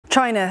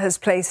China has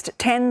placed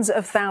tens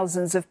of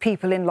thousands of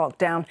people in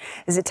lockdown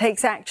as it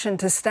takes action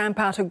to stamp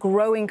out a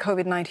growing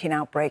COVID-19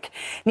 outbreak.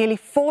 Nearly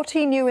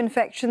 40 new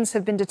infections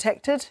have been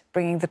detected,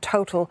 bringing the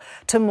total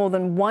to more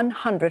than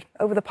 100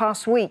 over the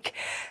past week.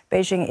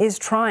 Beijing is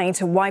trying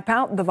to wipe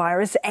out the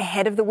virus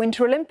ahead of the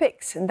Winter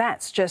Olympics, and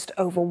that's just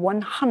over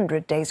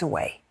 100 days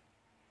away.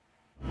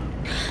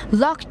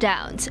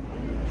 Lockdowns,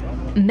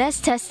 mass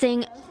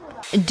testing,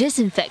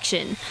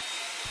 disinfection.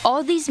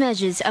 All these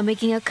measures are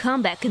making a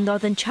comeback in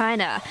northern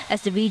China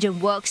as the region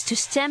works to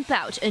stamp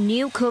out a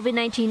new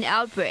COVID-19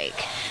 outbreak.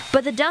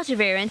 But the Delta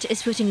variant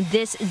is putting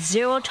this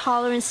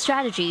zero-tolerance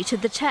strategy to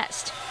the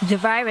test. The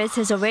virus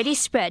has already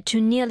spread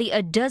to nearly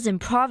a dozen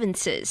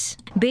provinces.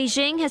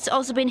 Beijing has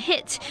also been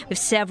hit, with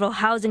several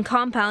housing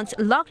compounds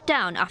locked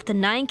down after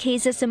 9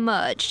 cases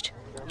emerged.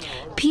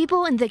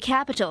 People in the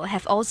capital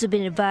have also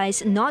been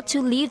advised not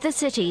to leave the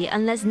city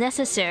unless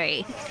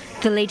necessary.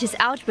 The latest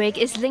outbreak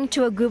is linked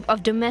to a group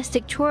of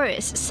domestic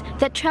tourists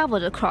that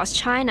traveled across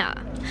China.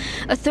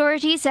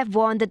 Authorities have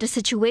warned that the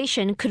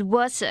situation could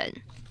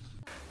worsen.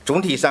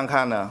 总体上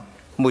看呢，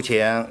目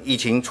前疫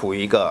情处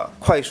于一个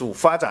快速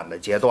发展的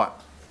阶段，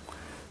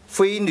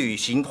非旅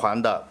行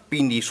团的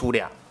病例数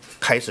量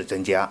开始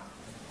增加。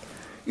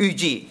预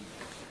计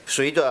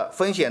随着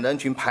风险人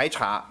群排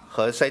查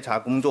和筛查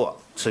工作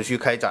持续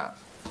开展，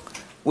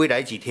未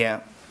来几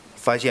天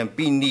发现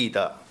病例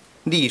的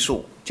例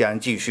数将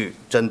继续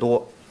增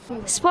多。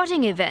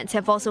 Sporting events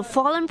have also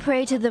fallen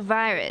prey to the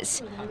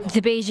virus.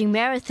 The Beijing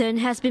Marathon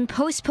has been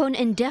postponed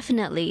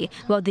indefinitely,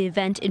 while the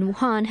event in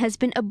Wuhan has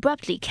been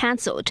abruptly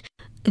cancelled.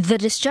 The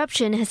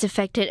disruption has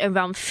affected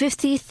around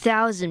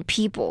 50,000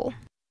 people.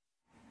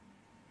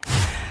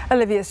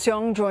 Olivia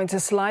Xiong joins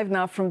us live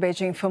now from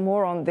Beijing for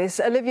more on this.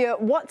 Olivia,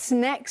 what's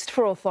next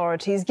for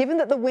authorities, given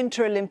that the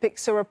Winter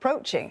Olympics are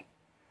approaching?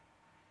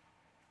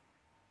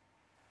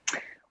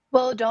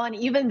 Well, Dawn,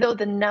 even though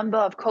the number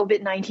of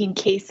COVID-19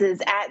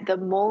 cases at the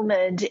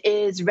moment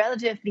is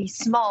relatively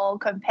small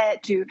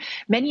compared to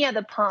many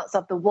other parts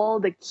of the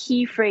world, the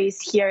key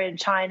phrase here in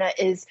China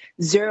is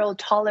zero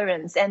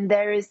tolerance. And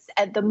there is,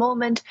 at the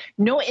moment,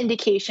 no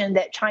indication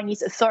that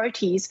Chinese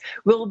authorities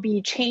will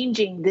be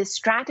changing this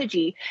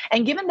strategy.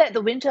 And given that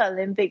the Winter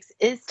Olympics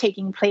is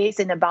taking place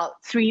in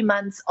about 3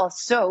 months or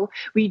so,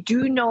 we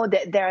do know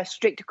that there are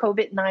strict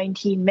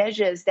COVID-19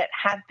 measures that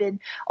have been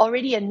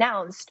already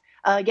announced.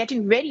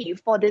 Getting ready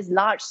for this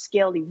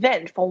large-scale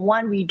event. For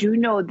one, we do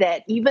know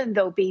that even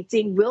though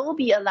Beijing will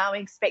be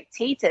allowing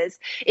spectators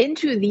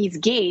into these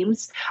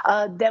games,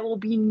 there will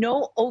be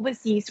no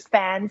overseas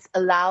fans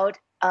allowed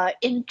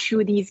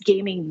into these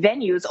gaming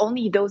venues.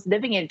 Only those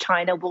living in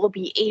China will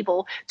be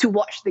able to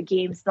watch the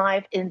games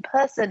live in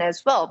person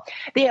as well.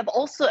 They have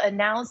also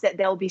announced that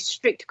there will be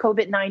strict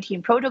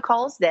COVID-19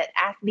 protocols that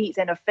athletes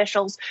and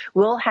officials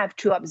will have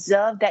to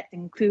observe. That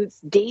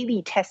includes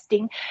daily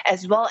testing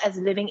as well as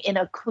living in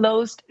a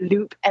closed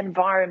loop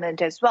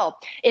environment as well.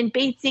 In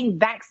Beijing,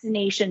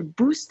 vaccination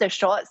booster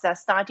shots are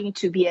starting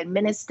to be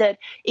administered,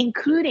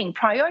 including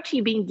priority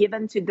being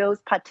given to those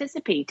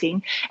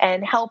participating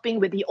and helping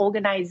with the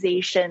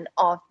organization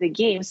of the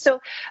game. So,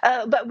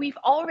 but we've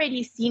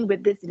already seen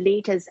with this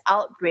latest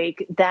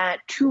outbreak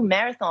that 2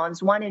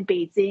 marathons, one in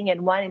Beijing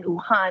and one in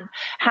Wuhan,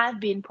 have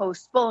been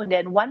postponed.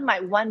 And one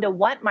might wonder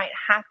what might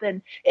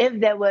happen if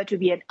there were to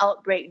be an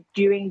outbreak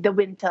during the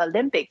Winter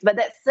Olympics. But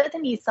that's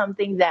certainly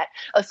something that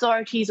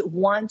authorities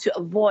want to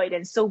avoid.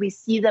 And so we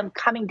see them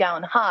coming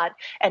down hard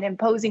and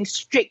imposing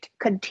strict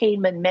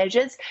containment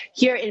measures.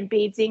 Here in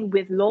Beijing,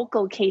 with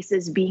local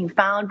cases being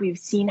found, we've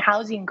seen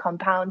housing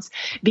compounds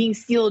being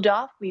sealed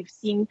off. We've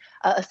seen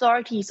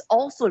authorities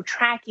also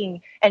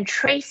tracking and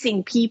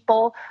tracing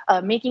people,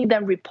 making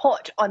them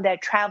report on their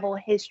travel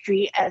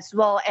history as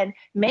well. And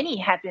many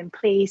have been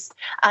placed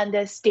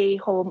under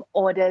stay-home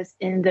orders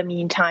in the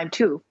meantime,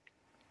 too.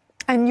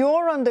 And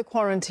you're under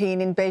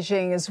quarantine in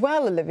Beijing as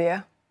well,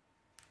 Olivia.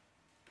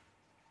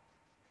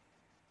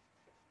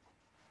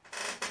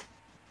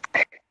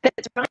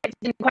 That's right. It's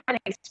been quite an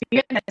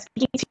experience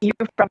speaking to you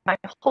from my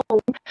home.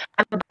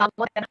 I'm about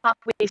more than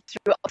halfway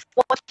through a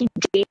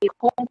 14-day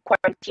home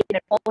quarantine,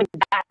 and following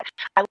that,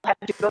 I will have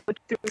to go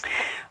through.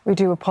 We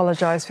do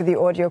apologise for the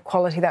audio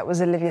quality. That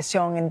was Olivia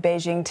Xiong in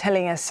Beijing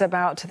telling us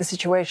about the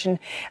situation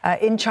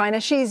in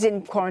China. She's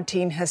in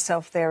quarantine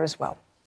herself there as well.